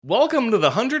Welcome to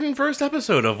the 101st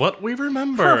episode of What We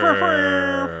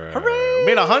Remember. Hooray! We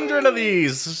made 100 of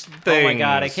these things. Oh my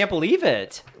god, I can't believe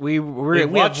it. We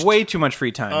watched- have way too much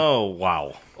free time. Oh,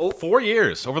 wow. 4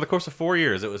 years. Over the course of 4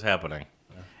 years, it was happening.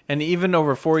 And even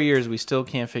over 4 years, we still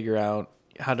can't figure out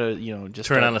how to, just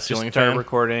Turn start, on a ceiling just start fan?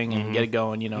 recording and get it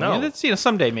going, No. And it's,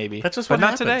 someday maybe. That's just but what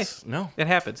not happens. today. No. It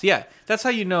happens. Yeah. That's how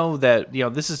you know that,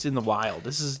 this is in the wild.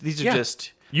 These are Yeah.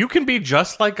 just... You can be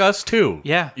just like us, too.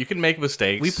 Yeah. You can make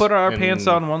mistakes. We put our and- pants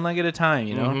on one leg at a time,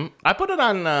 Mhm. I put it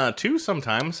on 2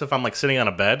 sometimes if I'm, sitting on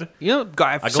a bed.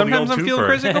 Sometimes the I'm old feeling twofer.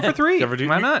 crazy, I go for 3. You ever do-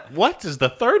 Why not? What is the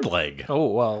third leg? Oh,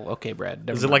 well, okay, Brad.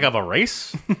 Is it like of a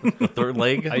race? The third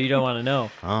leg? Oh, you don't want to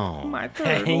know. Oh. my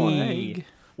third Hey. leg?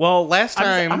 Well, last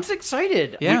time... I'm so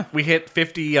excited. Yeah. We hit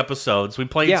 50 episodes. We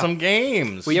played Yeah. some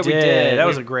games. Yeah, we did. That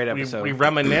was a great We, episode. we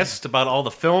reminisced about all the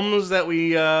films that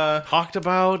we talked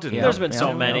about. And Yeah. There's been Yeah.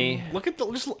 so many. Look at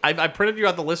I printed you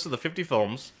out the list of the 50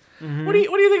 films. What do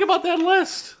you think about that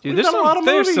list? Dude, We've done a lot of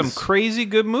there's movies. some crazy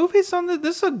good movies on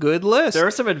this is a good list. There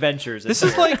are some adventures. This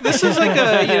is like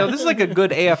a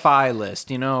good AFI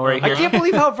list, right I here. can't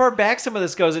believe how far back some of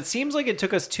this goes. It seems like it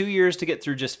took us 2 years to get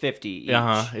through just 50 each.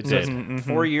 It So did. it's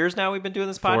 4 years now we've been doing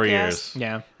this podcast. 4 years.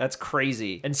 Yeah. That's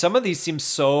crazy. And some of these seem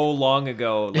so long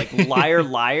ago. Like Liar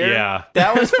Liar. Yeah.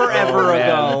 That was forever Oh,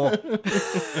 man. ago.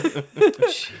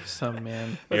 Jeez, oh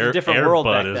man. It was a different world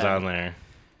back Bud is then. on there.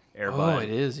 Air Oh, Bud. it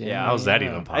is. Yeah. How's that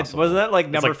even possible? Wasn't that like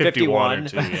It's number like 51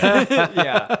 51? or 2, yeah.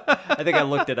 Yeah. I think I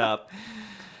looked it up.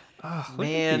 Look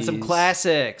Man, at some these.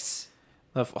 classics.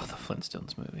 The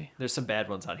Flintstones movie. There's some bad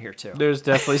ones on here too. There's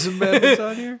definitely some bad ones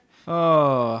on here.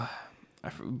 Oh,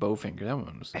 Bowfinger. That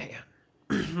one was.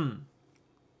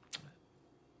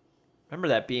 Remember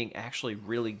that being actually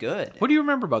really good. What do you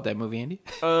remember about that movie, Andy?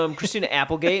 Christina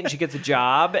Applegate, and she gets a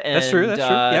job, and That's true, that's true,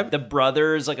 yep. the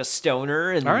brother's like a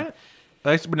stoner, and All right.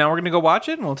 But now we're gonna go watch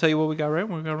it, and we'll tell you what we got right, and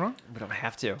what we got wrong. we don't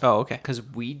have to. Oh, okay. Because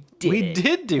we did. We it.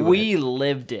 did do We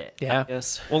lived it. Yeah.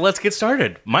 Yes. Well, let's get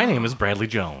started. My name is Bradley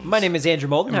Jones. My name is Andrew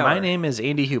Moldenhauer. My name is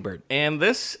Andy Hubert. And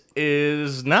this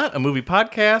is not a movie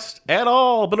podcast at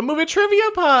all, but a movie trivia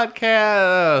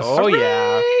podcast. Oh,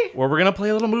 yeah. Where we're going to play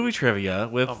a little movie trivia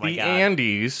with Oh my the God.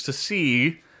 Andys to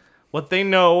see what they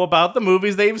know about the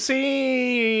movies they've seen.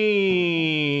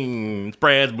 It's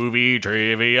Brad's movie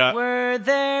trivia. Were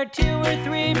there 2 or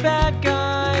 3 bad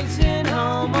guys in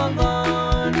Home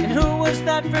Alone? And who was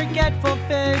that forgetful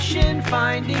fish in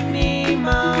Finding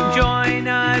Nemo? Join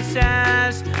us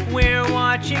as we're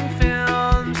watching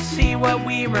films. See what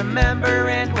we remember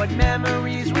and what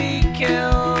memories we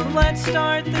kill. Let's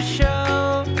start the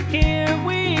show. Here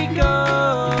we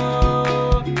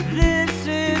go. This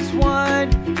is what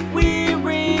we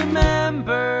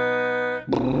remember.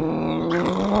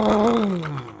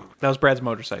 That was Brad's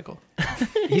motorcycle.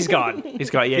 He's gone. He's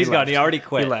got. Yeah, He's gone. left. He already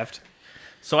quit. He left.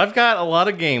 So I've got a lot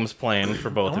of games planned for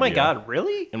both Oh of my you. god,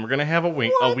 really? And we're going to have a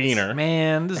wiener.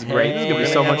 Man, this is great. This is We're gonna be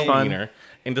gonna so have much a fun. wiener.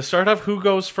 And to start off who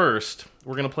goes first,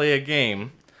 we're going to play a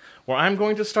game where I'm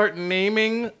going to start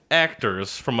naming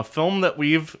actors from a film that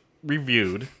we've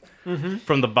reviewed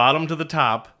from the bottom to the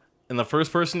top, and the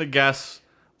first person to guess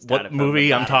Start it what from movie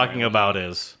the I'm bottom, talking right? about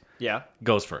is Yeah.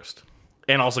 goes first.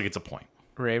 And also gets a point.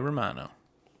 Ray Romano.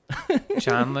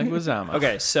 John Leguizamo.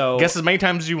 Okay, so Guess as many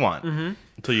times as you want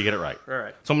until you get it right. All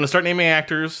right. So I'm going to start naming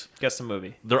actors. Guess the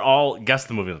movie. They're all guess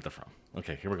the movie that they're from.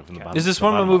 Okay, here we go from the bottom. Is this to the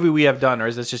from a bottom movie we have done, or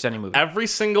is this just any movie? Every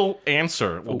single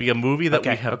answer will be a movie that we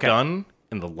Okay, have okay. done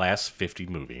in the last 50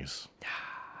 movies.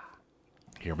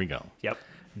 Here we go. Yep.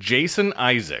 Jason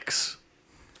Isaacs,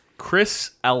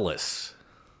 Chris Ellis,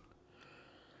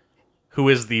 who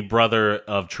is the brother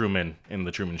of Truman in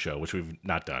The Truman Show, which we've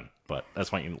not done, but that's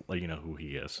why I let you know who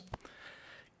he is.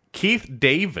 Keith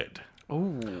David,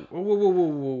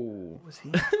 Whoa. Was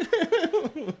he?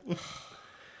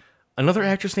 another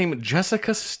actress named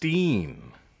Jessica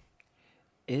Steen.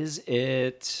 Is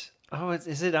it? Oh,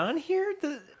 is it on here?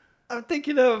 I'm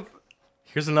thinking of.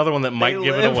 Here's another one that might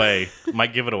give it live. away.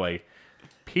 Might give it away.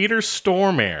 Peter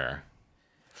Stormare.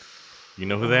 You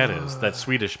know who that is? That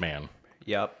Swedish man.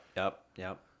 Yep.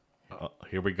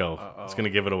 Here we go. It's going to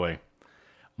give it away.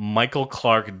 Michael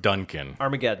Clark Duncan.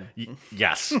 Armageddon.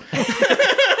 Yes.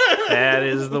 That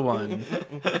is the one.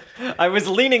 I was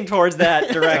leaning towards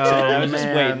that direction. Oh, I was just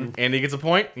man. waiting. Andy gets a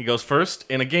point. He goes first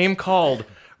in a game called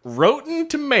Rotten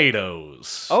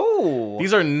Tomatoes. Oh.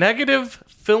 These are negative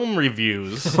film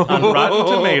reviews on Rotten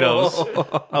Tomatoes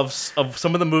of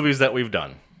some of the movies that we've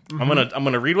done. I'm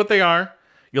gonna read what they are.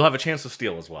 You'll have a chance to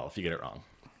steal as well if you get it wrong.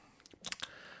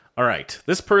 All right.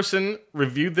 This person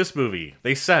reviewed this movie.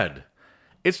 They said,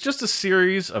 it's just a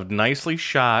series of nicely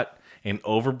shot and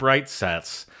overbright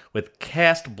sets with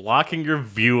cast blocking your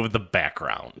view of the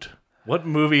background. What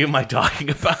movie am I talking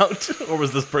about? Or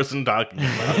was this person talking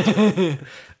about?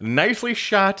 Nicely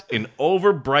shot in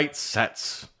overbright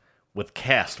sets with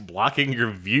cast blocking your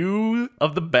view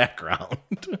of the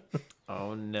background.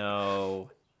 Oh, no.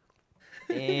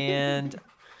 And...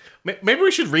 Maybe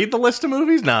we should read the list of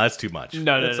movies? No, that's too much.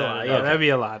 No. Yeah, that'd be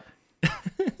a lot.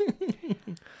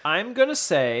 I'm going to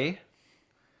say...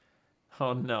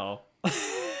 Oh, no. I'm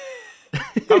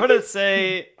going to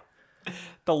say...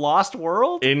 The Lost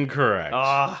World? Incorrect.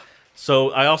 Ah. So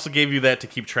I also gave you that to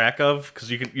keep track of, because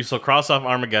you still cross off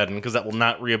Armageddon, because that will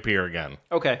not reappear again.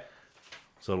 Okay.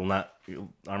 So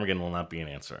Armageddon will not be an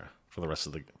answer for the rest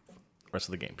of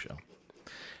the game show.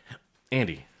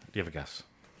 Andy, do you have a guess?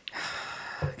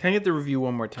 Can I get the review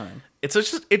one more time? It's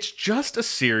just a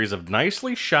series of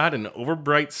nicely shot and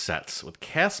overbright sets with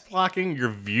cast blocking your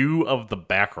view of the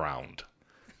background.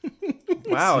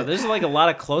 Wow, there's like a lot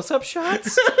of close-up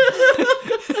shots?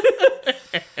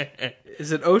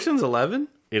 Is it Ocean's 11?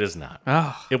 It is not.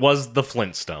 Oh. It was the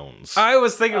Flintstones. I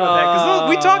was thinking about that because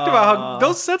we talked about how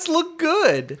those sets look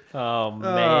good. Oh,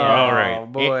 man. All right.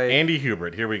 boy. Andy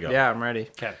Hubert, here we go. Yeah, I'm ready.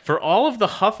 Okay. For all of the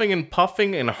huffing and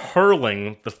puffing and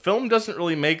hurling, the film doesn't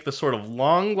really make the sort of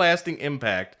long-lasting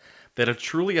impact that a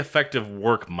truly effective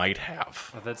work might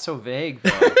have. Oh, that's so vague, though.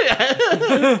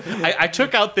 I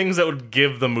took out things that would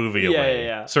give the movie away.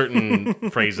 Yeah. Certain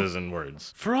phrases and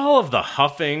words. For all of the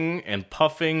huffing and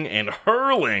puffing and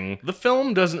hurling, the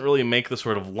film doesn't really make the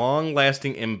sort of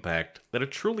long-lasting impact that a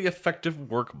truly effective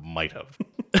work might have.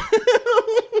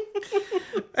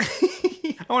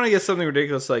 I want to get something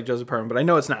ridiculous like Joseph Parman, but I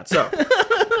know it's not. So,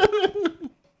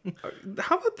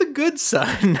 how about The Good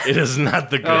Son? It is not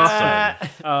The Good Son.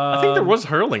 I think there was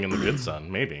hurling in The Good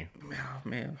Son, maybe. Oh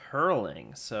man,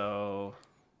 Hurling, so...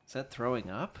 Is that throwing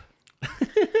up?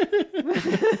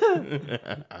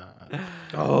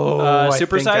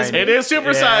 Supersize Me? It is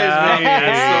supersized, maybe.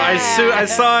 I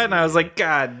saw it and I was like,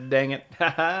 God dang it!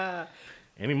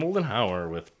 Andy Moldenhauer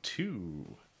with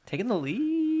 2. Taking the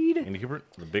lead. Andy Hubert,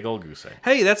 the big old goose egg.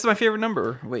 Hey, that's my favorite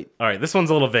number. Wait, All right, this one's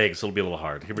a little vague, so it'll be a little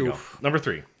hard. Here we go. Number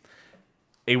 3.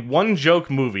 A one-joke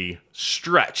movie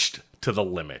stretched to the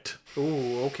limit.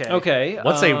 ooh, okay, Okay.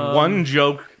 What's a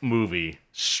one-joke movie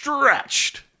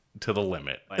stretched to the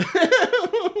limit?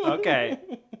 Okay.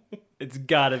 It's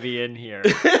gotta be in here.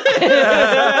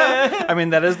 I mean,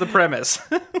 that is the premise.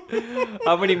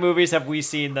 How many movies have we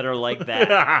seen that are like that?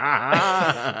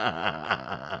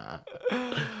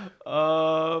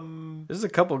 There's a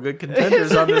couple good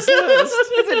contenders on this list.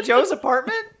 Is it Joe's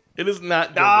apartment? It is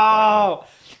not. Oh,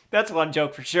 that's one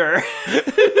joke for sure.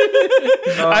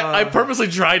 I purposely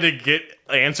tried to get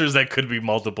answers that could be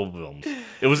multiple films.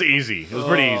 It was easy. It was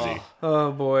pretty easy.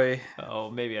 Oh boy. Oh,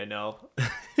 maybe I know.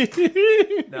 Now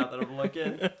that I'm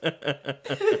looking.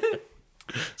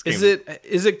 Is it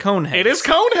Coneheads? It is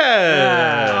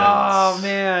Coneheads. Oh,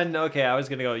 man. Okay, I was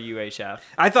going to go UHF.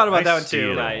 I thought about that one steal.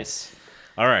 too. Nice.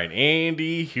 All right,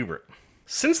 Andy Hubert.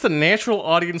 Since the natural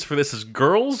audience for this is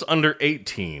girls under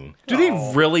 18, do they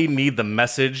really need the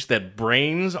message that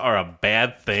brains are a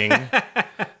bad thing?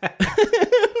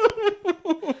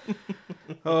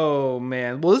 Oh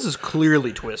man. Well, this is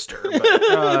clearly Twister.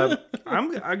 But,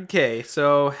 I'm okay.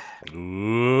 So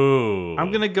Ooh.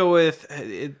 I'm gonna go with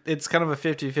it's kind of a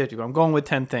 50-50, but I'm going with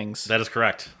 10 things. That is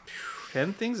correct.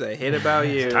 10 things I hate about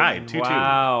you. Tied, 2-2.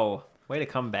 Wow. Way to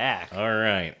come back. All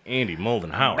right, Andy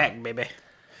Moldenhauer. Back, baby.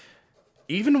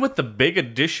 Even with the big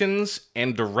additions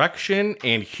and direction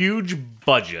and huge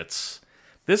budgets,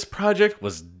 this project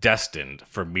was destined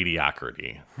for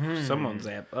mediocrity. Someone's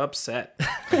upset.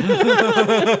 And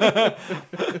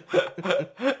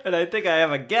I think I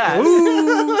have a guess.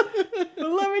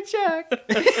 Let me check.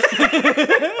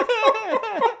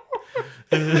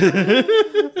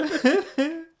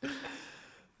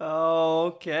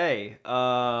 Okay.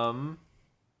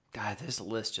 God, this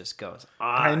list just goes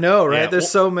on. I know, right? Yeah, There's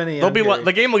so many. They'll be on here.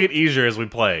 the game will get easier as we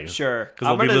play. Sure. Because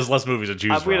there'll be there's less movies to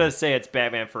choose I'm from. going to say it's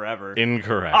Batman Forever.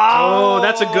 Incorrect. Oh,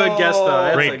 that's a good guess, though.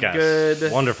 That's Great a guess.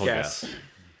 Good Wonderful guess.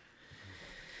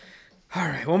 All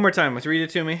right, one more time. Let's read it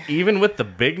to me. Even with the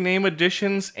big name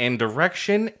additions and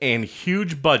direction and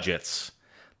huge budgets,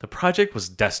 the project was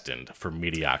destined for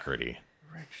mediocrity.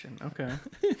 Direction. Okay.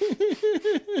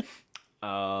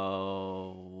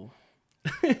 Oh.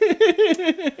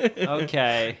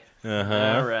 Okay. Uh-huh.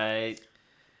 All right.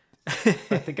 I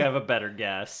think I have a better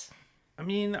guess. I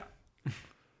mean,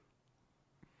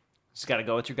 Just got to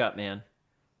go with your gut, man.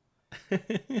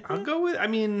 I'll go with. I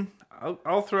mean,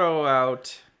 I'll throw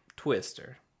out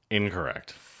Twister.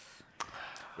 Incorrect.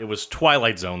 It was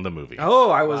Twilight Zone, the movie. Oh,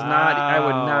 I would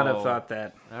not have Wow. thought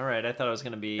that. All right, I thought it was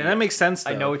gonna be. And that makes sense, though.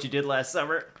 I know what you did last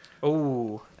summer.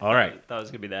 Oh, All right, Thought it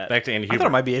was gonna be that. back to Andy I thought it Hubert.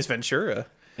 might be Ace Ventura.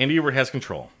 Andy Hubert has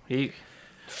control. He,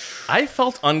 I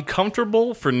felt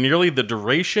uncomfortable for nearly the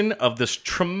duration of this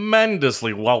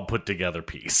tremendously well put together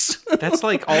piece. that's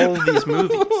like all of these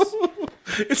movies.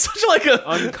 It's such like a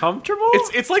Uncomfortable?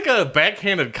 it's like a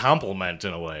backhanded compliment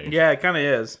in a way. Yeah, it kind of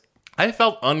is. I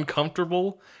felt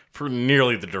uncomfortable for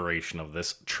nearly the duration of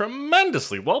this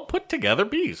tremendously well put together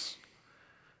piece.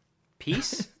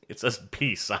 Piece? It says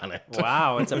piece on it.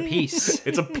 Wow, it's a piece.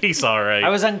 It's a piece, all right. I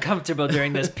was uncomfortable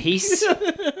during this piece.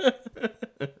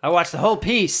 I watched the whole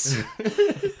piece.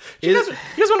 you guys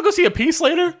want to go see a piece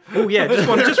later? Oh yeah, just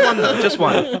one though, just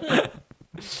one.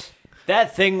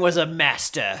 That thing was a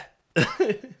master.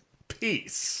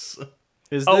 Piece.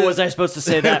 Is Oh, this, was I supposed to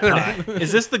say that part?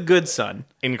 is this The Good Son?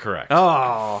 Incorrect.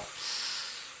 Oh,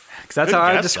 because that's Good how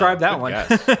I guess, describe though. that Good one.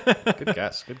 Guess. Good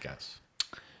guess. Good guess.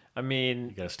 I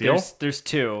mean, got a steal? there's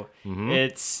two.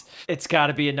 It's got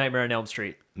to be a Nightmare on Elm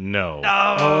Street. No.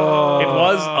 It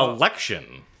was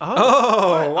Election.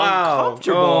 Oh wow,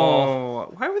 Uncomfortable.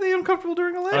 Oh, why were they uncomfortable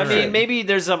during election? I mean, maybe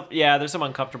there's some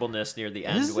uncomfortableness near the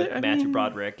end Is with there? I Matthew mean-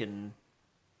 Broderick and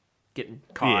getting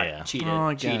caught, Yeah. cheated, Oh,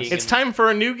 I guess. cheating. It's time for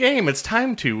a new game. It's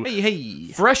time to hey.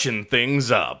 freshen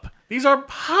things up. These are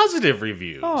positive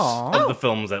reviews Aw. of the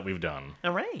films that we've done.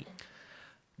 All right.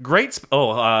 Great.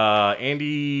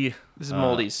 Andy. This is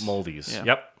Moldy's. Moldy's. Yeah.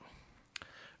 Yep.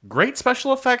 Great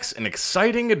special effects and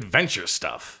exciting adventure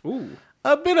stuff. Ooh.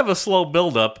 A bit of a slow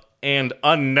build-up and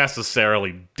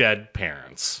unnecessarily dead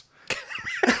parents.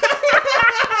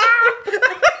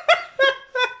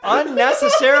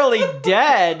 Unnecessarily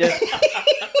dead.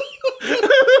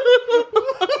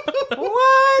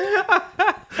 What?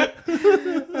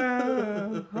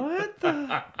 What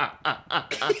the?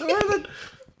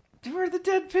 Where are the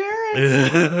dead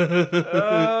parents?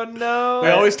 Oh no! We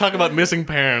always talk about missing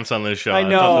parents on this show. I thought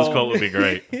know. this quote would be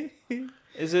great.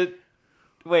 Is it?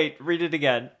 Wait, read it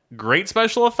again. Great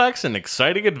special effects and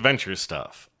exciting adventure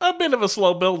stuff. A bit of a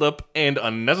slow build-up and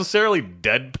unnecessarily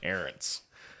dead parents.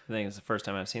 I think it's the first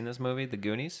time I've seen this movie, The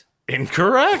Goonies.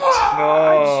 Incorrect.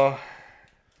 Oh.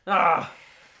 I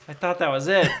thought that was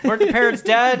it. Weren't the parents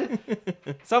dead?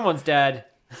 Someone's dead.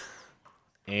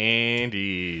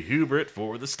 Andy Hubert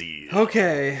for the steal.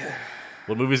 Okay.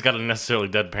 What movie's got unnecessarily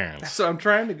dead parents? So I'm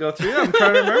trying to go through. I'm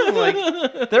trying to remember.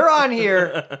 Like, They're on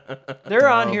here. They're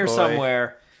on here boy.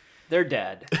 somewhere. They're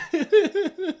dead.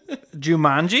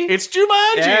 Jumanji. It's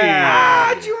Jumanji.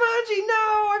 Yeah. Jumanji, no,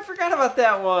 I forgot about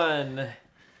that one.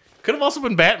 Could have also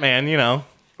been Batman, you know.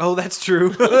 Oh, that's true.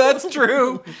 That's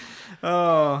true.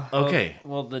 Oh, Okay.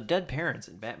 Well, the dead parents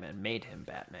in Batman made him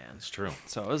Batman, It's true.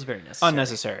 so it was very necessary.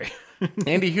 unnecessary.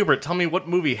 Andy Hubert, tell me what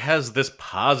movie has this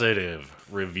positive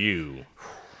review?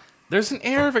 There's an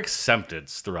air of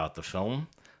acceptance throughout the film,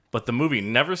 but the movie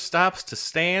never stops to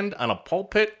stand on a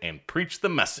pulpit and preach the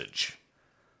message.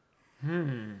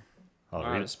 I'll,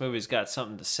 Wow, read it. this movie's got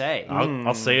something to say.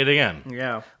 I'll say it again.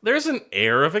 Yeah. There's an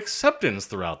air of acceptance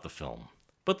throughout the film,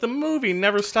 but the movie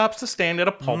never stops to stand at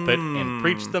a pulpit and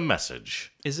preach the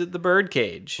message. Is it the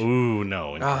Birdcage? Ooh,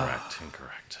 no, incorrect,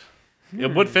 incorrect.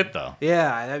 It would fit, though.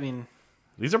 Yeah. I mean,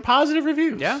 These are positive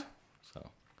reviews. yeah. So.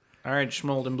 All right,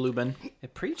 Schmold and Blueben.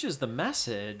 It preaches the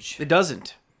message. It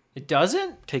doesn't It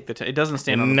doesn't? take the. It doesn't It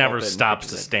stand. on the never pulpit and stops to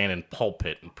preaches it. stand in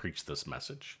pulpit and preach this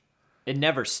message. It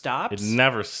never stops? It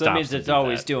never So that stops means to it's do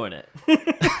always that. doing it.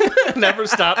 Never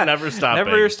stop, never stop.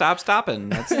 Never stop stopping.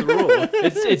 That's the rule.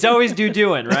 It's always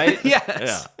doing, right?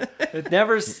 Yes. Yeah. It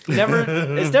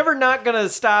it's never not gonna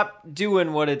stop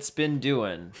doing what it's been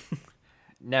doing.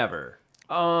 Never.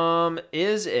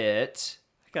 Is it?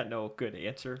 I got no good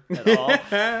answer at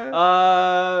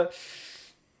all.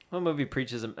 What movie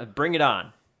preaches? Bring It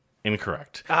On.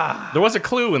 Incorrect. There was a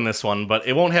clue in this one, but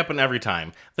it won't happen every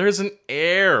time. There's an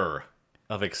air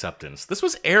of acceptance. This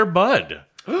was Air Bud.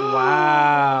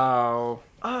 Wow.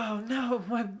 Oh no,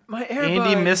 my Airbud.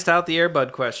 Andy missed out the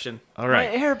Airbud question. All my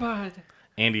right, Airbud.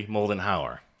 Andy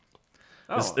Moldenhauer.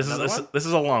 Oh, This another is one? this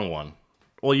is a long one.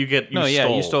 Well, you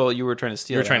stole. You were trying to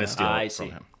steal. You were that trying to one. steal I it from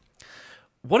see. him.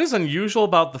 What is unusual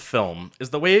about the film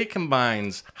is the way it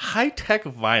combines high-tech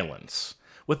violence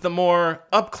with the more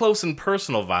up-close and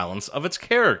personal violence of its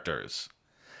characters.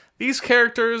 These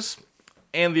characters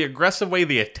and the aggressive way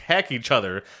they attack each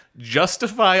other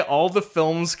justify all the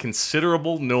film's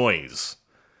considerable noise.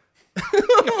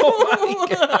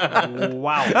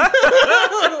 Wow.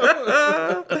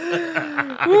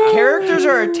 The characters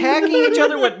are attacking each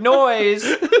other with noise.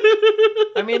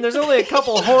 I mean, there's only a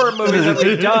couple horror movies that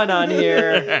we've done on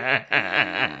here.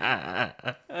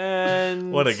 And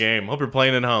and What a game. Hope you're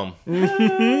playing at home.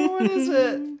 what is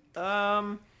it?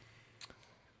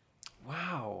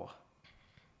 Wow.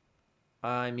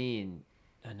 I mean,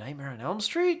 A Nightmare on Elm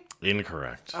Street?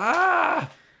 Incorrect.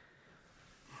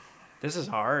 This is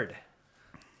hard.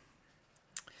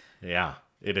 Yeah,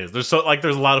 it is. There's a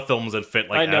lot of films that fit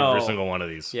I know. every single one of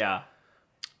these. Yeah.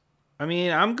 I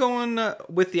mean, I'm going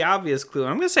with the obvious clue.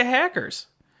 I'm going to say Hackers.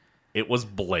 It was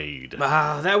Blade.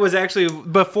 Wow, that was actually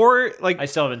before, like, I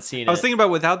still haven't seen it. I was thinking about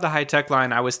without the high-tech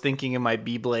line, I was thinking it might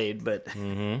be Blade, but...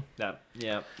 that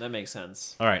makes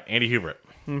sense. All right, Andy Hubert.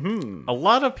 Mm-hmm. A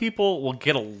lot of people will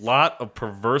get a lot of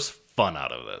perverse fun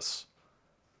out of this.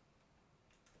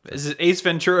 Is it Ace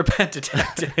Ventura: Pet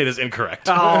Detective? It is incorrect.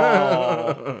 Oh.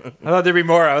 I thought there'd be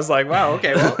more. I was like, wow,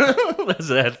 okay, well... That's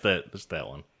that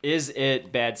one. Is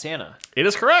it Bad Santa? It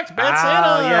is correct. Bad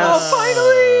Santa. Yes.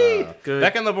 Oh, finally. Good.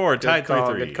 Back on the board. Tied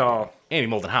 3-3. Good call. Andy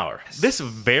Moldenhauer. This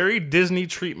very Disney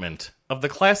treatment of the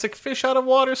classic fish out of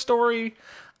water story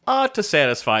ought to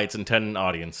satisfy its intended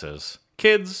audiences,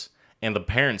 kids, and the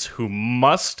parents who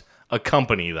must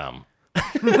accompany them.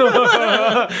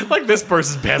 Like this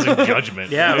person's passing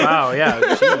judgment. Yeah, wow, yeah.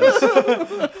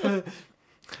 Jeez.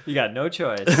 You got no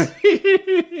choice.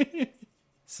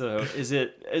 So,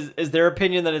 is their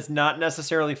opinion that it's not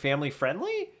necessarily family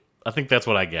friendly? I think that's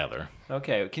what I gather.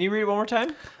 Okay, can you read it one more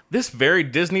time? This very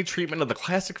Disney treatment of the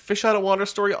classic fish out of water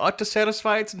story ought to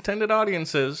satisfy its intended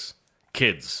audiences,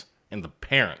 kids, and the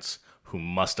parents who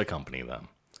must accompany them.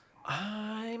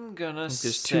 I'm gonna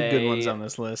There's say... two good ones on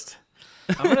this list.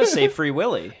 I'm gonna say Free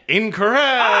Willy. Incorrect.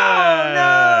 Oh,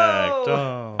 no!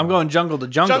 Oh. I'm going Jungle to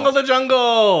Jungle. Jungle to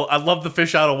Jungle. I love the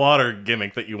fish out of water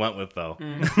gimmick that you went with, though.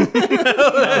 That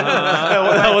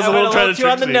was a little trying to too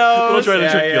on trick the me. nose. We'll try to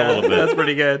trick you a little bit. That's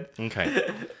pretty good.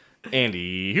 Okay.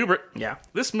 Andy Hubert. Yeah.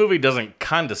 This movie doesn't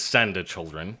condescend to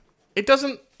children. It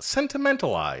doesn't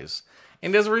sentimentalize.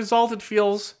 And as a result, it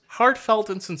feels heartfelt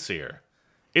and sincere.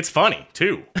 It's funny,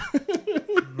 too.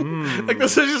 Like,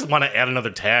 this is just want to add another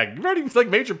tag. You've already,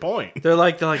 made your point. They're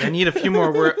like, I need a few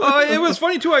more words. Oh, it was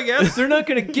funny too, I guess. They're not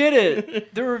gonna get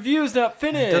it. The review's not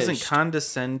finished. It doesn't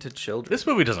condescend to children. This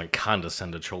movie doesn't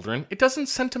condescend to children. It doesn't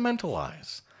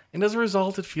sentimentalize. And as a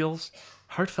result, it feels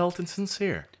heartfelt and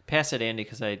sincere. Pass it, Andy,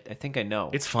 because I think I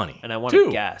know. It's funny. And I want too.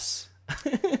 to guess.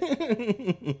 He's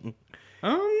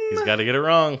got to get it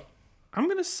wrong. I'm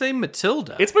going to say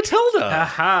Matilda. It's Matilda.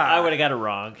 Aha. I would have got it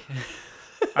wrong.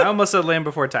 I almost said Land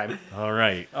Before Time. All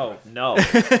right. Oh, no.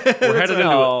 We're headed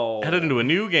No. into a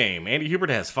new game. Andy Hubert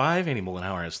has 5. Andy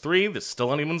Moldenhauer has 3. This is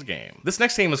still anyone's game. This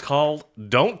next game is called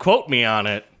Don't Quote Me on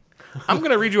It. I'm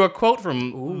going to read you a quote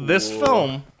from this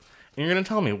film, and you're going to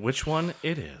tell me which one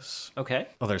it is. Okay.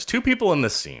 Well, there's 2 people in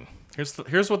this scene.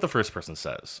 Here's what the first person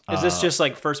says. Is this just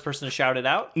like first person to shout it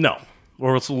out? No.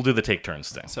 Or we'll do the take turns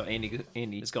thing. So Andy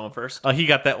is going first. He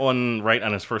got that one right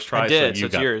on his first try. I did, you so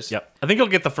it's got, yours. Yep. I think you'll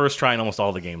get the first try in almost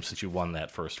all the games since you won that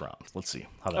first round. Let's see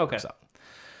how that Okay. works out.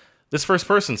 This first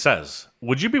person says,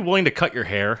 "Would you be willing to cut your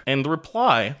hair?" And the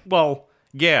reply, "Well,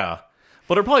 yeah,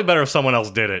 but it'd probably better if someone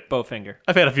else did it. Bowfinger.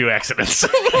 I've had a few accidents."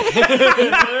 It's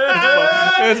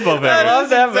Bowfinger. I love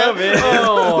that movie.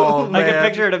 Oh, I can man.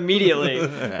 picture it immediately.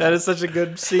 That is such a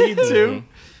good scene, too.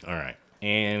 All right.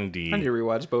 Andy I need to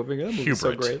rewatch Bowfinger. That movie's so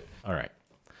Hubert. great. All right.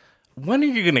 When are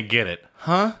you going to get it,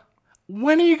 huh?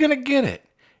 When are you going to get it?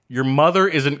 Your mother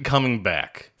isn't coming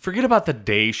back. Forget about the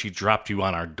day she dropped you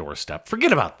on our doorstep.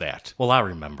 Forget about that. Well, I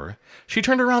remember. She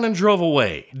turned around and drove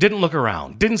away. Didn't look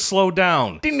around. Didn't slow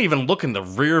down. Didn't even look in the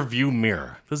rear view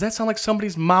mirror. Does that sound like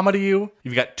somebody's mama to you?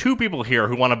 You've got 2 people here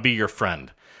who want to be your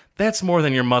friend. That's more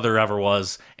than your mother ever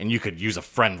was, and you could use a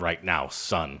friend right now,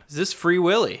 son. Is this Free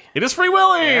Willy? It is Free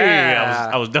Willy! Yeah.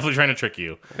 I was definitely trying to trick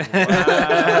you.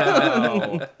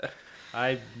 Wow.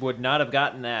 I would not have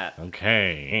gotten that.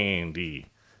 Okay, Andy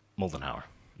Moldenhauer.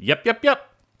 Yep.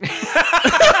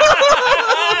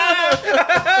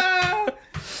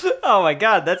 Oh my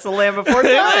God, that's the Land Before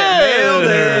Time. Nailed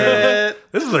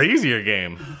it. This is an easier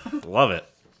game. Love it.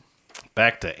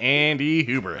 Back to Andy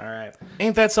Hubert. All right.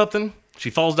 Ain't that something? She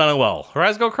falls down a well. Her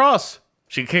eyes go cross.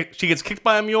 She gets kicked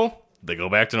by a mule. They go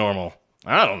back to normal.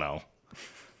 I don't know.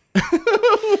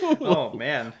 Oh,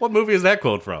 man. What movie is that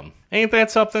quote from? Ain't that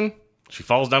something? She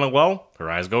falls down a well. Her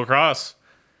eyes go cross.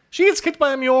 She gets kicked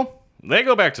by a mule. They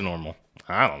go back to normal.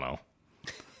 I don't know.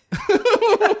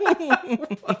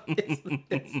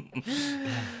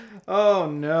 Oh,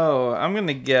 no. I'm going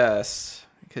to guess.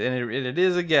 And it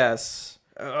is a guess.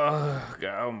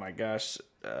 Oh my gosh.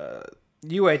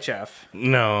 UHF.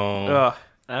 No. Ugh.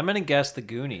 I'm going to guess The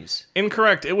Goonies.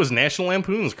 Incorrect. It was National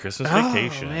Lampoon's Christmas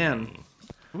Vacation. Oh, man.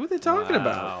 Who are they talking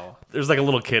about? Wow. There's like a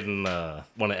little kid in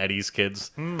one of Eddie's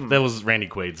kids. That was Randy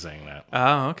Quaid saying that.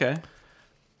 Oh, okay.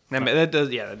 That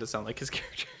does sound like his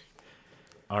character.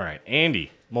 All right,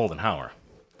 Andy Moldenhauer.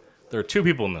 There are two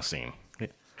people in this scene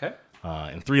Okay.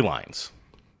 in 3 lines.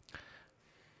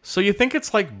 So you think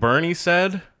it's like Bernie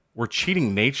said, we're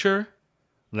cheating nature?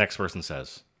 The next person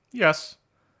says, yes.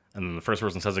 And then the first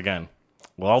person says again,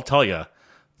 well, I'll tell you,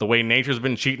 the way nature's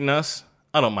been cheating us,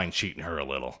 I don't mind cheating her a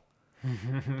little.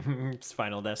 It's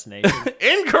Final Destination. Incorrect!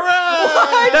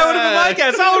 That would have been my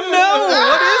guess. Oh no!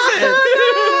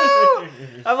 What is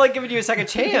it? I'm like giving you a second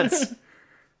chance.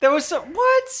 That was so.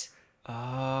 What?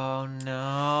 Oh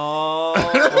no.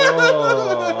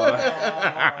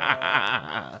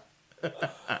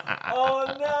 Oh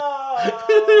no.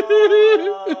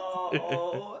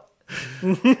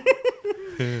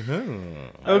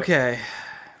 Okay.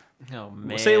 Oh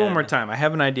man. Say it one more time. I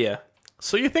have an idea.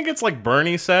 So you think it's like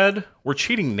Bernie said, we're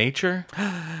cheating nature?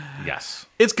 Yes.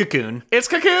 It's Cocoon. It's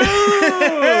Cocoon!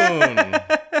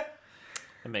 That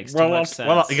makes too much sense.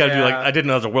 Well, you gotta do like, Yeah. I did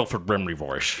another Wilford Brimley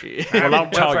voice. Well, I'll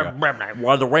tell you,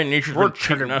 well, the way nature's been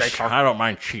cheating us, I don't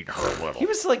mind cheating her a little. He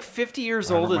was like 50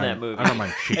 years old in that movie. I don't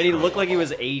mind cheating. And he looked like he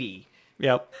was 80.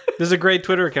 Yep. There's a great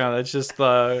Twitter account that's just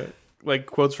like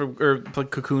quotes from or like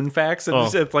Cocoon facts. And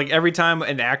it's like every time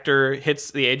an actor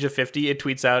hits the age of 50, it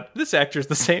tweets out, "This actor's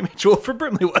the same age Wilford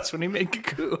Brimley was when he made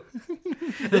Cocoon."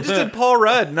 They just did Paul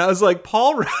Rudd, and I was like,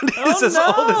 Paul Rudd is as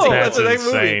old as he That's was in that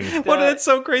insane. movie. What? That's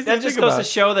so crazy. That to just think goes about. to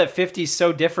show that 50's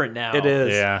so different now. It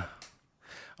is. Yeah.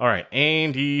 All right,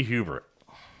 Andy Hubert.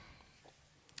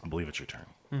 I believe it's your turn.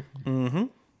 Mm-hmm.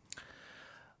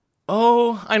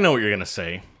 Oh, I know what you're going to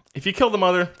say. If you kill the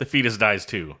mother, the fetus dies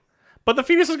too. But the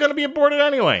fetus is going to be aborted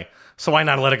anyway. So why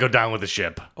not let it go down with the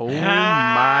ship? Oh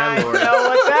my lord. I know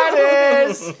what that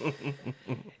is.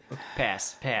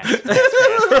 Pass.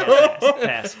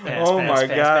 Oh my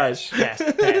gosh. Pass.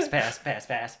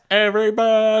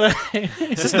 Everybody.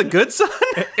 Is this the good son?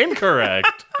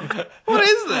 Incorrect. What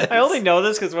is this? I only know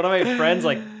this because one of my friends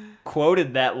like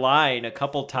quoted that line a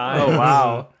couple times. Oh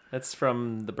wow. That's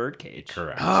from The Birdcage.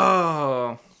 Correct.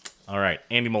 Oh. All right,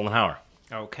 Andy Moldenhauer.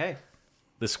 Okay.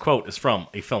 This quote is from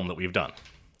a film that we've done.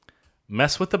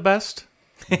 Mess with the best,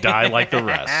 die like the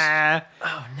rest.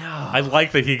 Oh no. I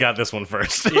like that he got this one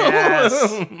first.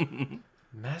 Yes.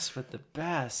 Mess with the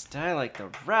best. I like the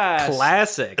rest.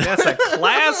 Classic. That's a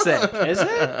classic. Is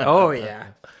it? Oh yeah.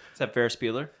 Is that Ferris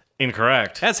Bueller?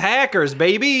 Incorrect. That's Hackers,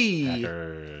 baby.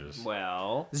 Hackers.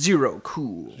 Well. Zero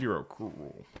cool. Zero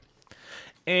cool.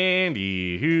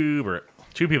 Andy Hubert.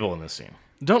 Two people in this scene.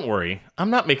 Don't worry, I'm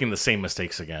not making the same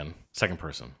mistakes again. Second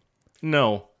person.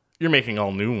 No, you're making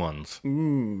all new ones.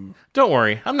 Don't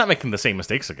worry, I'm not making the same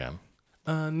mistakes again.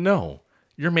 No,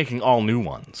 you're making all new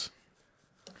ones.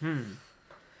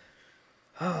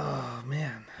 Oh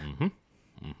man.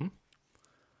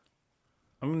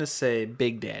 I'm gonna say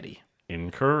Big Daddy.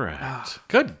 Incorrect.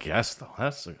 Good guess though.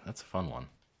 That's a fun one.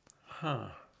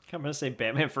 I'm gonna say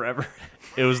Batman Forever.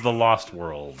 It was The Lost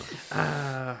World.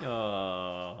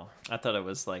 Oh, I thought it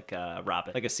was like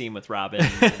Robin, like a scene with Robin.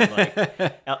 And like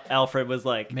Alfred was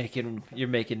like, "You're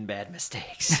making bad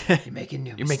mistakes. You're making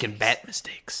new. You're making bat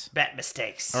mistakes. bad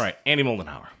mistakes." All right, Andy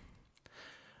Moldenhauer.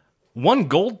 1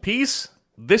 gold piece?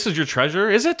 This is your treasure,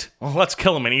 is it? Well, let's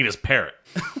kill him and eat his parrot.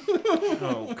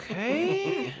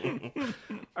 Okay.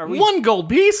 Are we 1 gold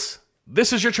piece?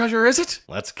 This is your treasure, is it?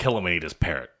 Let's kill him and eat his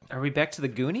parrot. Are we back to the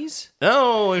Goonies?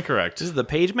 No, incorrect. This is the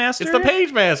Page Master. It's the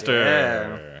Page Master.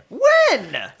 Yeah.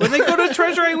 When? When they go to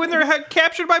Treasure Island when they're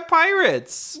captured by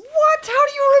pirates. What? How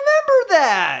do you remember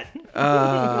that? You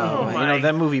know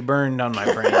that movie burned on my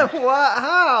brain. What?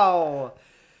 How?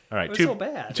 All right, It was so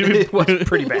bad. It was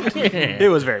pretty bad. It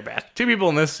was very bad. Two people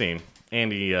in this scene.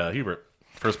 Andy Hubert,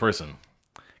 first person.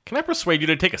 Can I persuade you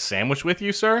to take a sandwich with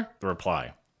you, sir? The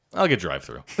reply. I'll get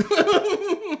drive-through.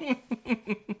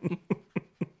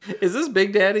 Is this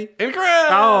Big Daddy? Incorrect!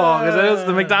 Oh, because that was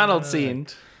the McDonald's scene.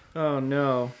 Oh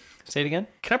no. Say it again.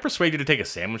 Can I persuade you to take a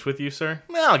sandwich with you, sir?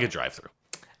 I'll get drive-through.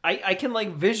 I can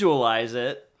like visualize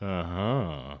it.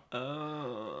 Uh-huh.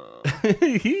 Oh,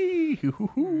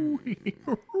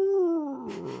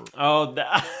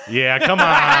 Yeah, come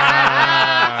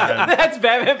on. that's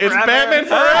Batman Forever. It's Batman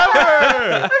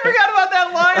Forever! I forgot about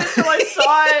that line until I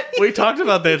saw it. We talked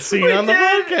about that scene on the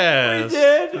podcast. We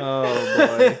did.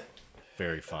 Oh boy.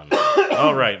 Very fun.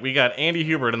 All right, we got Andy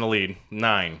Hubert in the lead,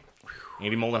 9.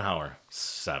 Andy Moldenhauer,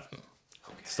 7.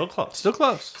 Still close. Still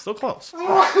close. Still close.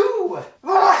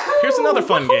 Here's another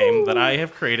fun game that I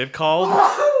have created called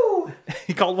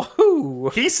He called wahoo.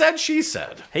 He said, she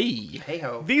said. Hey. Hey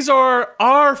ho. These are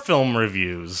our film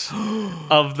reviews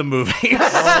of the movies.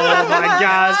 Oh my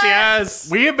gosh, yes.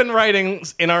 We have been writing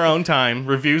in our own time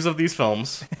reviews of these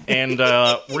films, and we're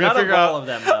gonna Not figure of all out. of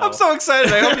them, though. I'm so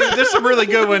excited. I hope there's some really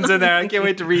good ones in there. I can't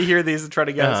wait to rehear these and try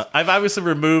to guess. I've obviously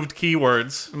removed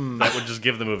keywords that would just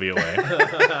give the movie away.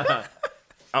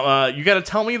 You got to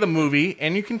tell me the movie,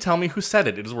 and you can tell me who said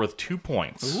it. It is worth 2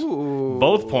 points. Ooh.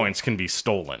 Both points can be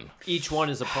stolen. Each one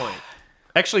is a point.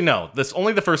 Actually, no. This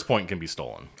only the first point can be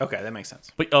stolen. Okay, that makes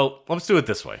sense. But let's do it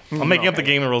this way. I'm making up the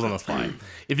game rules on the fly.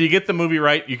 If you get the movie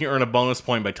right, you can earn a bonus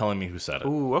point by telling me who said it.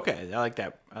 Ooh, okay. I like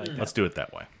that. Let's do it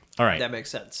that way. All right. That makes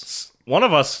sense. One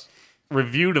of us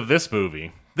reviewed of this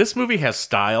movie. This movie has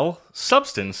style,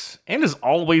 substance, and is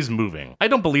always moving. I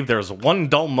don't believe there is one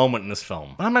dull moment in this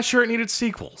film. I'm not sure it needed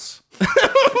sequels.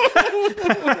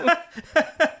 I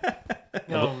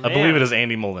believe it is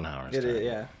Andy Moldenhauer's turn.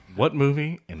 Yeah. What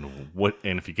movie and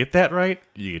if you get that right,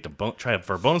 you get to try it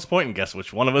for a bonus point and guess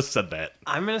which one of us said that.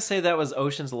 I'm going to say that was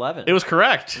Ocean's 11. It was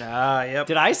correct. Yep.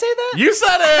 Did I say that? You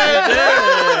said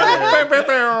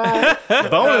it!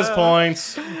 Bonus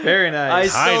points. Very I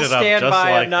nice. Tied still it up stand just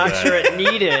by. like I'm not that. sure it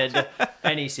needed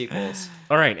any sequels.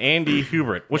 All right, Andy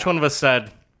Hubert. Which one of us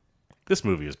said, this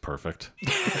movie is perfect?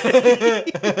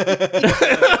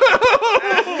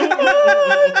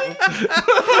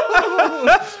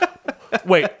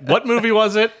 Wait, what movie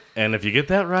was it? And if you get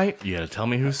that right, you gotta tell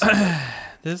me who said it.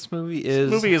 This movie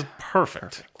is... This movie is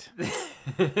perfect.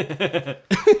 I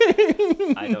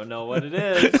don't know what it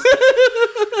is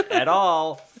at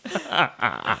all.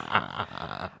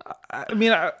 I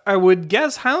mean, I would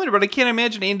guess Highlander, but I can't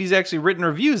imagine Andy's actually written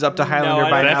reviews up to Highlander I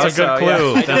by don't now. That's a good so, yeah.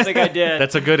 clue. I don't think I did.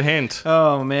 That's a good hint.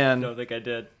 Oh, man. I don't think I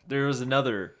did. There was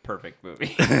another perfect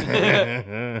movie.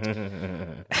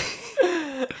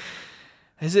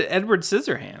 Is it Edward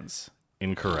Scissorhands?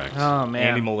 Incorrect. Oh, man.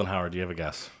 Andy Moldenhauer, do you have a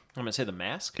guess? I'm going to say The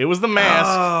Mask. It was The Mask.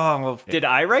 Oh, well, Did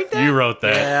I write that? You wrote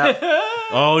that. yeah.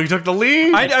 Oh, you took the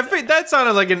lead. I think that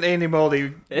sounded like an Andy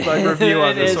Moldy review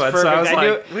on It this is one. So I was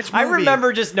perfect. like, which I movie?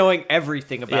 remember just knowing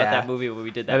everything about Yeah. that movie when we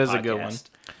did that That is podcast. a good one.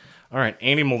 All right,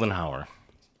 Andy Moldenhauer.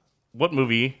 What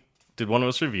movie did one of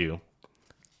us review?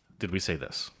 Did we say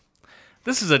this?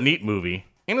 This is a neat movie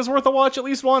and is worth a watch at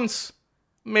least once.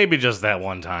 Maybe just that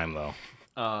one time, though.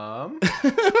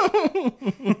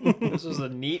 This was a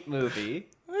neat movie.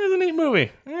 It's a neat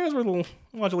movie. It's worth a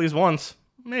watch at least once.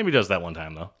 Maybe just that one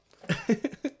time, though.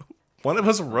 One of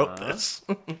us wrote this.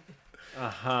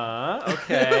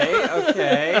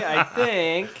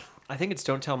 Okay. I think it's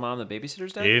Don't Tell Mom the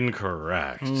Babysitter's Dead.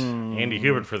 Incorrect. Andy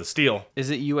Hubert for the steal. Is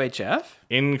it UHF?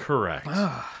 Incorrect.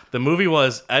 The movie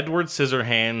was Edward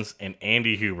Scissorhands and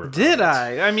Andy Hubert. Did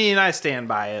I? I mean, I stand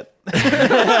by it.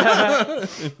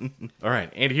 All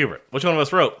right, Andy Hubert. Which one of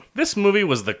us wrote? This movie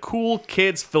was the cool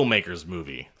kids filmmakers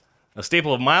movie, a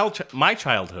staple of my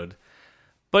childhood.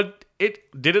 But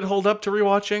did it hold up to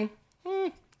rewatching?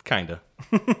 Kinda.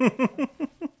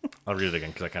 I'll read it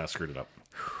again because I kind of screwed it up.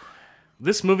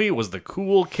 This movie was the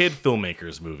cool kid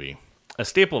filmmakers movie, a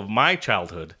staple of my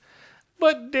childhood.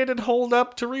 But did it hold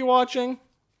up to rewatching?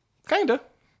 Kinda.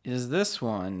 Is this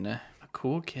one a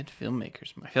cool kid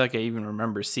filmmakers? I feel like I even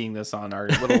remember seeing this on our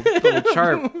little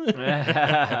chart.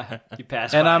 You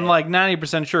passed And by I'm it. like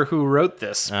 90% sure who wrote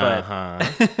this, but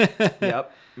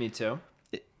Yep, me too.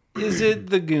 is it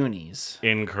The Goonies?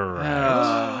 Incorrect.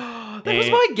 That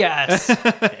was my guess.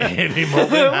 Andy Wait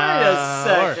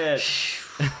Moldenhauer. a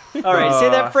second. All right, say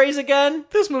that phrase again.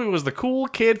 This movie was the cool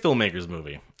kid filmmakers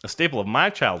movie, a staple of my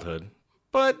childhood.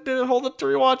 But did it hold up to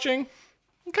rewatching?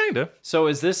 Kinda. So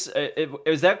is this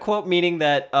is that quote meaning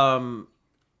that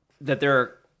that there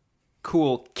are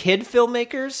cool kid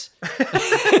filmmakers?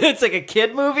 It's like a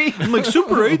kid movie. I'm like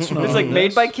Super 8's It's like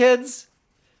made by kids.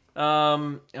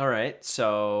 All right,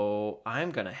 so I'm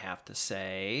gonna have to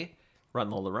say Run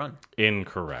Lola Run.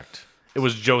 Incorrect. It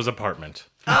was Joe's Apartment.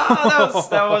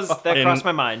 That crossed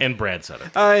my mind. And Brad said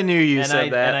it. I knew you And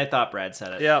said that. And I thought Brad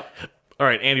said it. Yep. All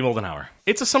right, Andy Moldenhauer.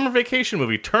 It's a summer vacation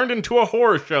movie turned into a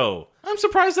horror show. I'm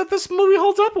surprised that this movie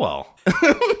holds up well.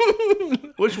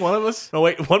 Which one of us? Oh,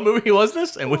 wait, what movie was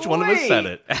this? And which one of us said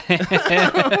it?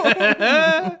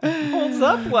 Holds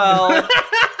up well.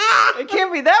 It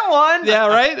can't be that one. Yeah,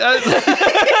 right?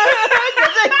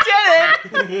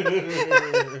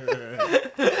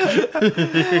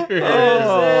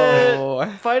 Oh.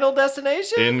 Final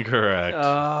Destination? Incorrect.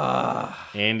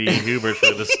 Andy Hubert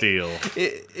for the steal.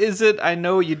 Is it I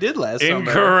Know What You Did Last Summer?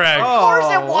 Incorrect. Of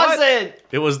course it wasn't.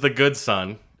 It was The Good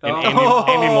Son. And Andy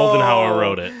Moldenhauer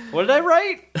wrote it. What did I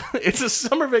write? It's a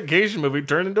summer vacation movie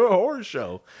turned into a horror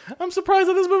show. I'm surprised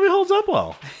that this movie holds up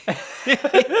well.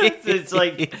 It's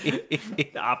like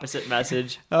the opposite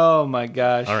message. Oh my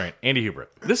gosh. All right, Andy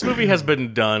Hubert. This movie has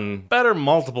been done better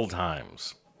multiple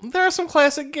times. There are some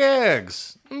classic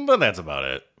gags, but that's about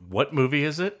it. What movie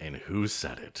is it, and who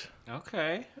said it?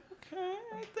 Okay,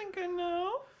 I think I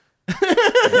know.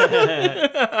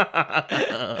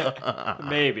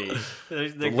 Maybe.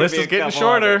 The list is getting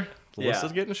shorter. The list Yeah.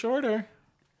 is getting shorter.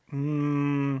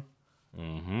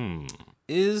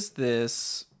 Is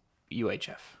this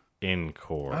UHF?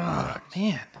 Incorrect.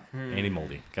 Man. Andy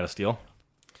Moldy. Got a steal?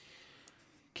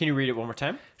 Can you read it one more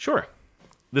time? Sure.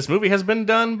 This movie has been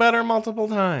done better multiple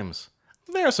times.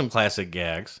 There are some classic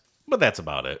gags, but that's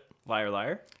about it. Liar,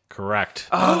 liar. Correct.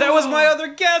 Oh, that was my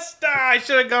other guess. I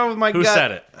should have gone with my Who gut.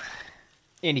 said it?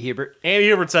 Andy Hubert. Andy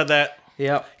Hubert said that.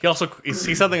 Yep. He also he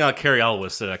something on Carrie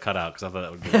Elwes that I cut out because I thought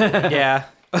that would be Yeah.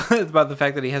 It's about the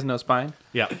fact that he has no spine.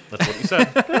 yeah, that's what he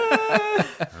said.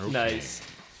 Nice.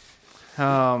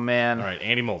 Oh man. All right,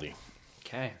 Andy Moldy.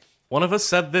 Okay. One of us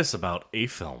said this about a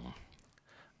film.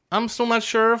 I'm still not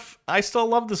sure if I still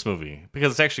love this movie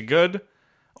because it's actually good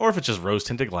or if it's just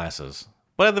rose-tinted glasses.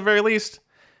 But at the very least,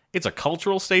 it's a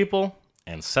cultural staple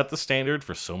and set the standard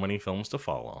for so many films to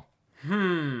follow.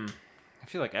 I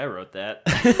feel like I wrote that.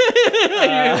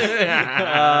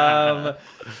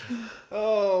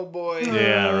 Oh boy.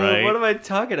 Yeah, right. What am I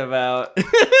talking about?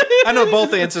 I know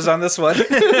both answers on this one.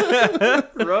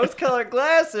 Rose-colored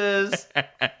glasses.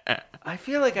 I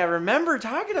feel like I remember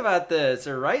talking about this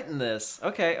or writing this.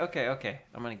 Okay.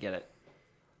 I'm gonna get it.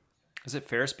 Is it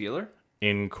Ferris Bueller?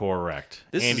 Incorrect.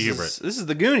 This Andy is, Hubert. This is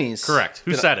the Goonies. Correct.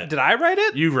 Who said it? Did I write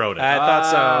it? You wrote it. I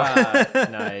thought so.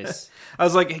 Nice. I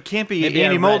was like, it can't be Maybe I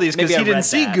Andy read- Moldy's because maybe I he didn't read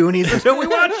see that. Goonies until we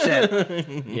watched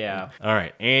it. Yeah. All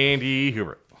right, Andy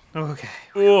Hubert. Okay.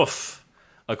 Oof.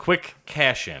 A quick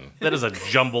cash-in. That is a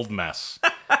jumbled mess.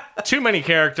 Too many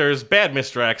characters, bad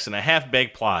misdirects, and a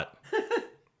half-baked plot.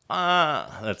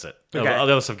 That's it. Okay. All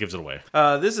the other stuff gives it away.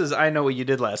 This is I Know What You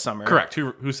Did Last Summer. Correct.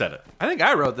 Who said it? I think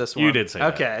I wrote this one. You did say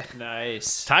that. Okay.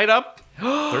 Nice. Tied up.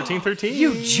 13-13.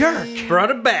 You jerk. Brought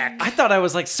it back. I thought I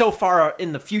was like so far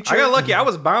in the future. I got lucky. I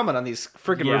was bombing on these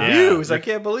freaking Yeah. reviews. Yeah. I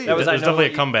can't believe That was- it. There's I know definitely what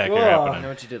a you- comeback here Whoa. I happening. know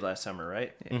what you did last summer,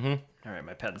 right? Mm-hmm. All right,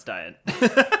 my pen's dying.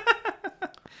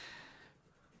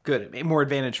 Good. It made more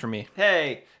advantage for me.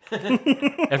 Hey.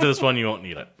 After this one, you won't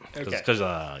need it. Okay. Because,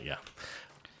 yeah.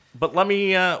 But let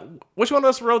me, which one of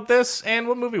us wrote this, and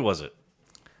what movie was it?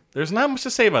 There's not much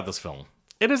to say about this film.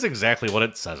 It is exactly what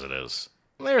it says it is.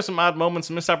 There are some odd moments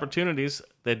and missed opportunities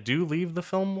that do leave the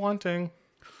film wanting.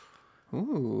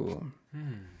 Ooh.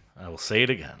 I will say it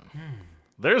again.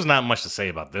 There's not much to say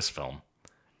about this film.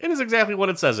 It is exactly what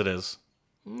it says it is.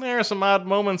 There are some odd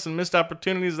moments and missed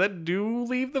opportunities that do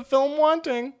leave the film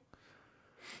wanting.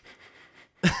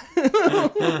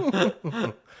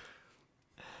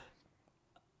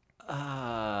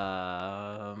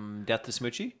 Death to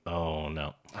Smoochie? Oh,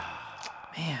 no.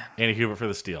 Man. Andy Hubert for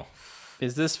the steal.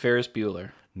 Is this Ferris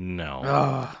Bueller?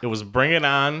 No. It was Bring It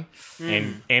On,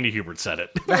 and Andy Hubert said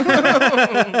it.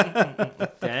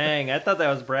 Dang, I thought that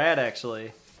was Brad,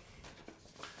 actually.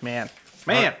 Man.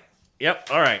 Yep,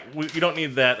 all right. You don't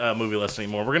need that movie list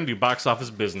anymore. We're going to do box office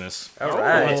business. All I'm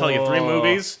right. going to tell you 3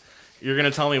 movies. You're going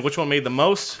to tell me which one made the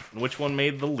most and which one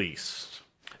made the least.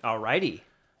 Alrighty.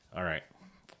 All right.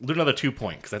 We'll do another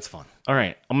 2-point because that's fun. All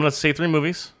right. I'm going to say 3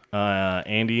 movies.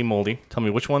 Andy Moldy, tell me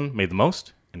which one made the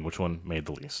most and which one made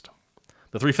the least.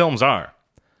 The 3 films are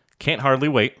Can't Hardly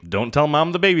Wait, Don't Tell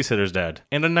Mom the Babysitter's Dead,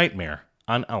 and A Nightmare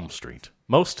on Elm Street.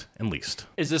 Most and least.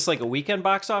 Is this like a weekend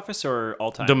box office or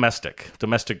all time? Domestic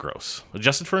gross.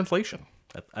 Adjusted for inflation.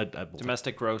 I believe.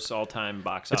 Domestic gross all time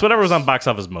box office. It's whatever was on Box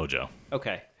Office Mojo.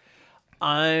 Okay.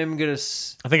 I'm gonna.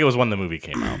 I think it was when the movie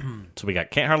came out. So we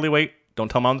got Can't Hardly Wait, Don't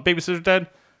Tell Mom the Babysitter's Dead,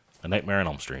 A Nightmare on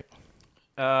Elm Street.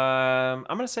 I'm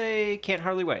gonna say Can't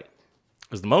Hardly Wait.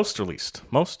 Is the most or least?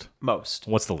 Most? Most.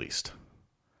 What's the least?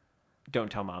 Don't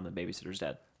Tell Mom the Babysitter's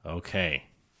Dead. Okay.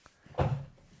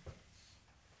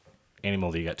 Andy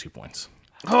Moldy, you got 2 points.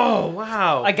 Oh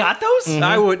wow! I got those.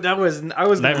 I was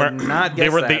gonna not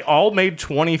guess that. They all made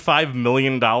 $25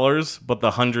 million, but the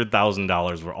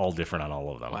 $100,000 were all different on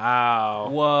all of them. Wow!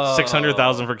 Whoa.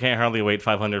 600,000 for Can't Hardly Wait,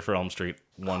 500 for Elm Street,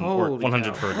 Holy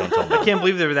 100 cow. for Don't Tell I Mom. can't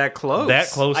believe they were that close. That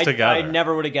close together. I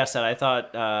never would have guessed that. I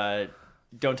thought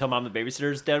Don't Tell Mom the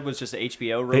Babysitter's Dead was just an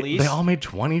HBO They, release. they all made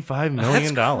 $25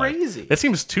 million. That's crazy. That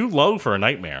seems too low for A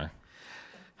Nightmare.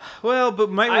 Well,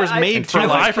 but Nightmare was I- made And for too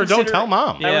like high for Don't consider- Tell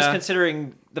Mom. I was Yeah.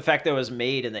 considering the fact that it was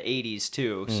made in the 80s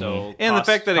too. So And the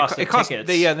fact that it cost tickets.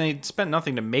 they spent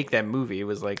nothing to make that movie. It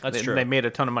was like That's true. they made a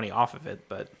ton of money off of it,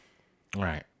 but All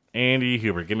right. Andy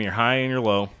Hubert, give me your high and your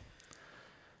low.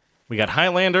 We got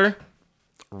Highlander,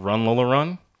 Run Lola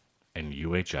Run, and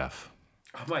UHF.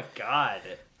 Oh my god.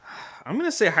 I'm going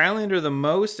to say Highlander the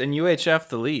most and UHF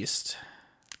the least.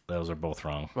 Those are both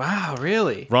wrong. Wow,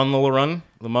 really? Run Lola Run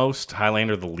the most,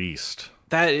 Highlander the least.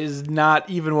 That is not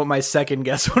even what my second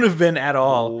guess would have been at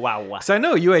all. Wow. Because I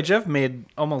know UHF made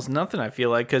almost nothing, I feel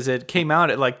like, because it came out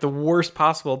at like the worst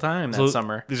possible time that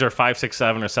summer. These are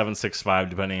 5.67 or 7.65,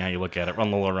 depending on how you look at it.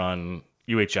 Run Lola Run,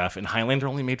 UHF, and Highlander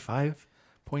only made $5.9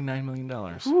 million.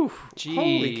 Ooh, Jeez,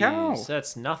 holy cow.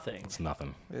 that's nothing. It's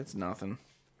nothing. It's nothing.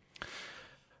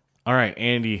 All right,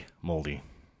 Andy Moldy.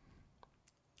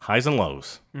 Highs and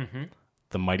lows. Mm-hmm.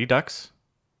 The Mighty Ducks,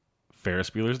 Ferris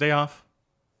Bueller's Day Off,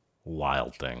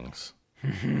 Wild Things.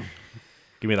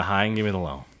 Give me the high and give me the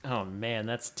low. Oh man,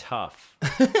 that's tough.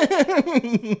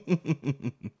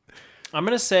 I'm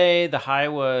gonna say the high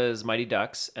was Mighty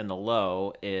Ducks and the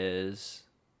low is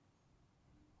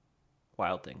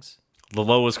Wild Things. The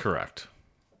low is correct.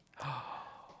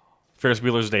 Ferris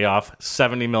Bueller's Day Off,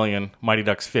 70 million. Mighty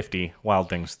Ducks, 50. Wild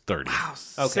Things, 30. Wow,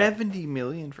 Okay. 70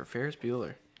 million for Ferris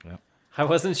Bueller. I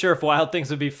wasn't sure if Wild Things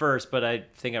would be first, but I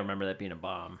think I remember that being a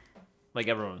bomb. Like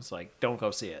everyone was like, "Don't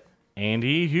go see it."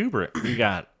 Andy Hubert. We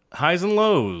got highs and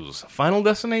lows. Final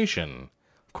Destination.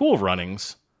 Cool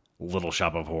Runnings. Little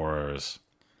Shop of Horrors.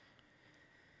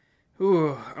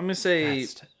 Ooh, I'm going to say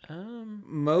That's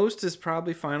most is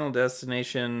probably Final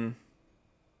Destination.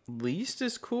 Least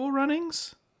is Cool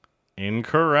Runnings?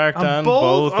 Incorrect on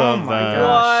both? both Oh of my them.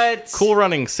 gosh. what? Cool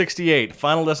Runnings, 68.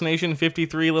 Final Destination,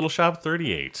 53. Little Shop,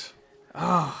 38.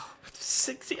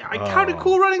 60. How did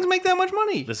Cool Runnings make that much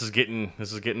money? This is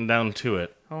getting down to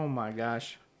it. Oh my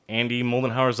gosh. Andy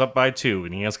Moldenhauer's up by 2,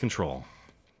 and he has control.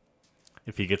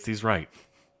 If he gets these right,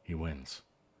 he wins.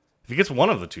 If he gets one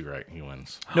of the 2 right, he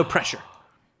wins. No pressure.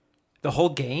 The whole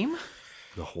game?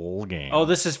 The whole game. Oh,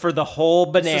 this is for the whole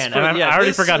banana. And I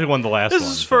already forgot who won the last one. This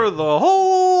is for the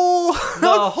whole.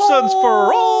 Since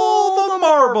for all the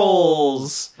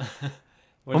marbles.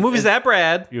 What movie's that,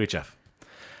 Brad? UHF.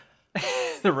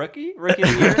 the rookie of the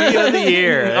year. Rookie of the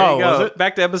year. There Oh, you go. was it?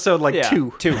 Back to episode like Yeah,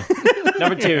 2.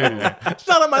 Number 2. It's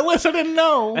not on my list. I didn't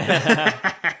know.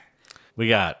 We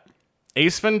got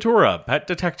Ace Ventura, Pet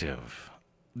Detective.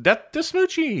 Death to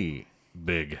Smoochie.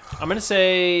 Big. I'm gonna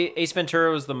say Ace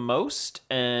Ventura was the most,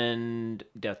 and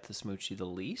Death to Smoochie the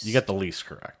least. You got the least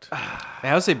correct.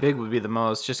 I would say Big would be the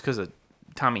most just because of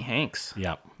Tommy Hanks.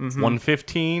 Yep.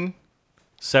 115,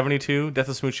 72. Death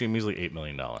to Smoochie, measly $8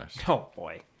 million. All Oh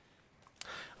boy.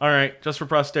 right, just for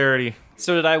posterity,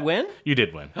 So did I win? you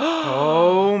did win.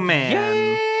 Oh,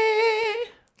 man.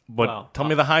 But Wow. tell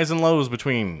me the highs and lows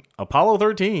between Apollo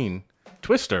 13,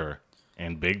 Twister,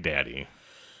 and Big Daddy.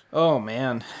 Oh,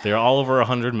 man. They're all over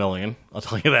 100 million. I'll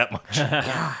tell you that much.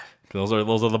 Those are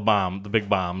the big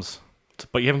bombs.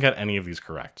 But you haven't got any of these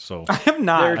correct. So I have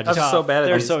not. They're I'm tough. so bad at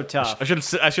They're these. so tough. I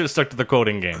should have stuck to the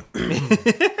quoting game.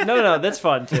 No, that's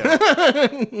fun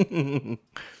too.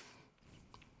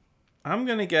 I'm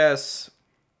going to guess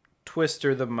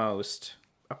Twister the most.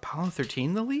 Apollo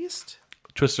 13 the least?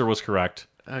 Twister was correct.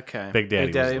 Okay. Big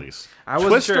Daddy was least. I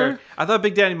wasn't Twister? sure. I thought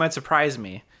Big Daddy might surprise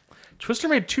me. Twister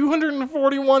made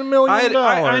 $241 million.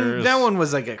 That one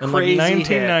was like a In, like, crazy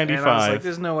 1995. hit, and I was like,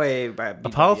 there's no way.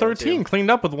 Apollo 13 cleaned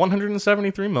up with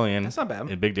 $173 million. That's not bad.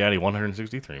 And Big Daddy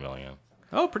 $163 million.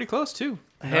 Oh, pretty close too.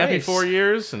 Happy Nice. 4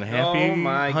 years and happy Oh,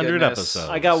 my 100 goodness. episodes.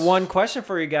 I got one question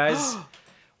for you guys.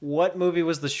 What movie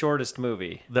was the shortest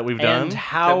movie That we've done? and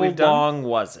how That we've done? long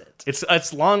was it?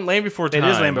 It's long Land Before Time. It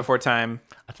is Land Before Time.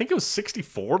 I think it was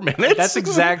 64 minutes. That's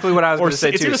exactly what I was Or going to say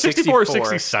it's too. either 64 or 64.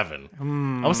 67.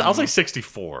 I'll say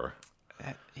 64.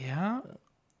 Yeah.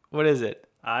 What is it?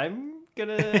 I'm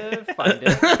gonna find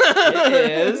it.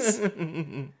 It is.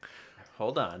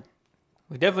 Hold on.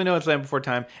 We definitely know it's Land Before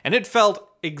Time, and it felt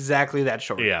exactly that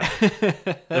short. Yeah.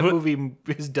 That movie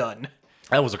is done.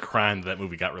 That was a crime that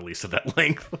movie got released at that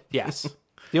length. Yes.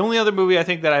 The only other movie I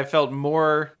think that I felt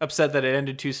more upset that it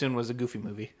ended too soon was a Goofy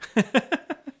movie.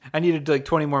 I needed like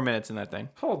 20 more minutes in that thing.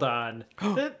 Hold on.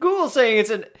 Google's saying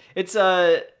it's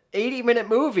a 80-minute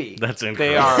movie. That's They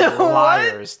incorrect. are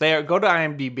liars. They are. Go to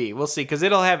IMDb. We'll see, because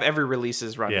it'll have every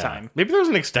release's Yeah. runtime. Maybe there's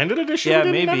an extended edition. Yeah,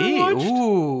 we never maybe. watched?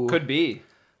 Ooh. Could be.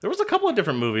 There was a couple of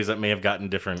different movies that may have gotten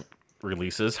different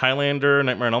releases. Highlander,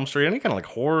 Nightmare on Elm Street, any kind of like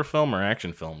horror film or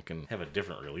action film can have a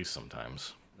different release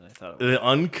sometimes. I thought it was. The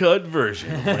uncut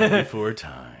version of Land Before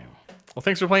Time. Well,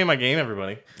 thanks for playing my game,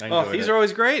 everybody. I Oh, enjoyed these it. are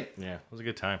always great. Yeah, it was a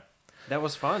good time. That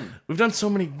was fun. We've done so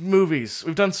many movies.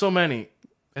 We've done so many.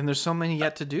 And there's so many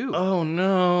yet to do. Oh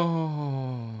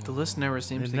no. The list never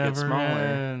seems It to get never smaller.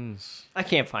 ends. I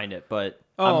can't find it, but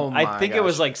Oh I my think it gosh.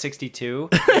 was like 62.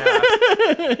 Yeah,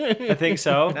 I think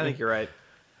so. I think you're right.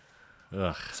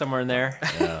 Ugh. Somewhere in there.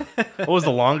 Yeah. What was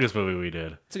the longest movie we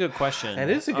did? It's a good question. That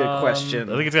is a good question.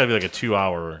 I think it's got to be like a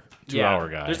 2-hour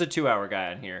guy. There's a 2-hour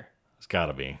guy on here. It's got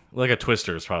to be. Like a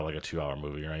Twister is probably like a 2-hour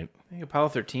movie, right? I think Apollo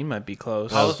 13 might be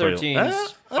close. Apollo was pretty-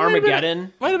 13's that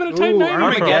Armageddon. Might have been a tight Ooh, 90 for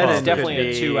Armageddon. Apollo. It's definitely could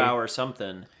a be. 2-hour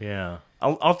something. Yeah.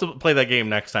 I'll have to play that game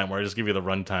next time where I just give you the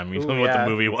runtime. You tell me what yeah. the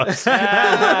movie was. Oh,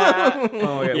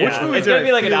 yeah. Yeah, movie it's did gonna I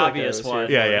be like an feel obvious I was one.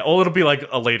 here Yeah, for? yeah. Oh, it'll be like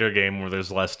a later game where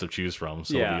there's less to choose from,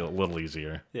 so Yeah. it'll be a little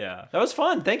easier. Yeah, that was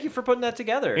fun. Thank you for putting that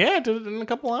together. Yeah, I did it in a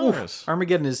couple hours.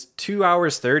 Armageddon is 2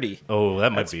 hours 30. Oh,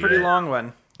 that might That's a be pretty it. long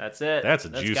one. That's it. That's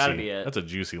That's juicy. gotta be it. That's a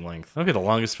juicy length. That'll be the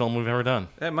longest film we've ever done.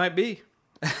 That might be.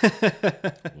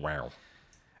 Wow.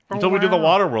 Until we do the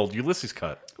Waterworld Ulysses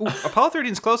cut. Ooh, Apollo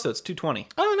 13 is close, though. It's 220.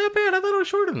 Oh, not bad. I thought it was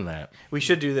shorter than that. We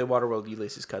should do the Waterworld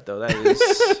Ulysses cut, though. That is.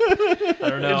 I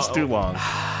don't know. It's too long. I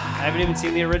haven't even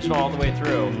seen the original all the way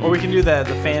through. Or we can do the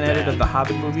fan edit of the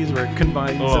Hobbit movies where it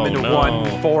combines them Oh, into no. one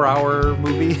 4-hour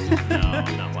movie. No,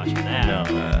 I'm not watching that.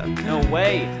 No. No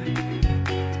way.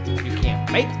 You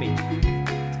can't make me.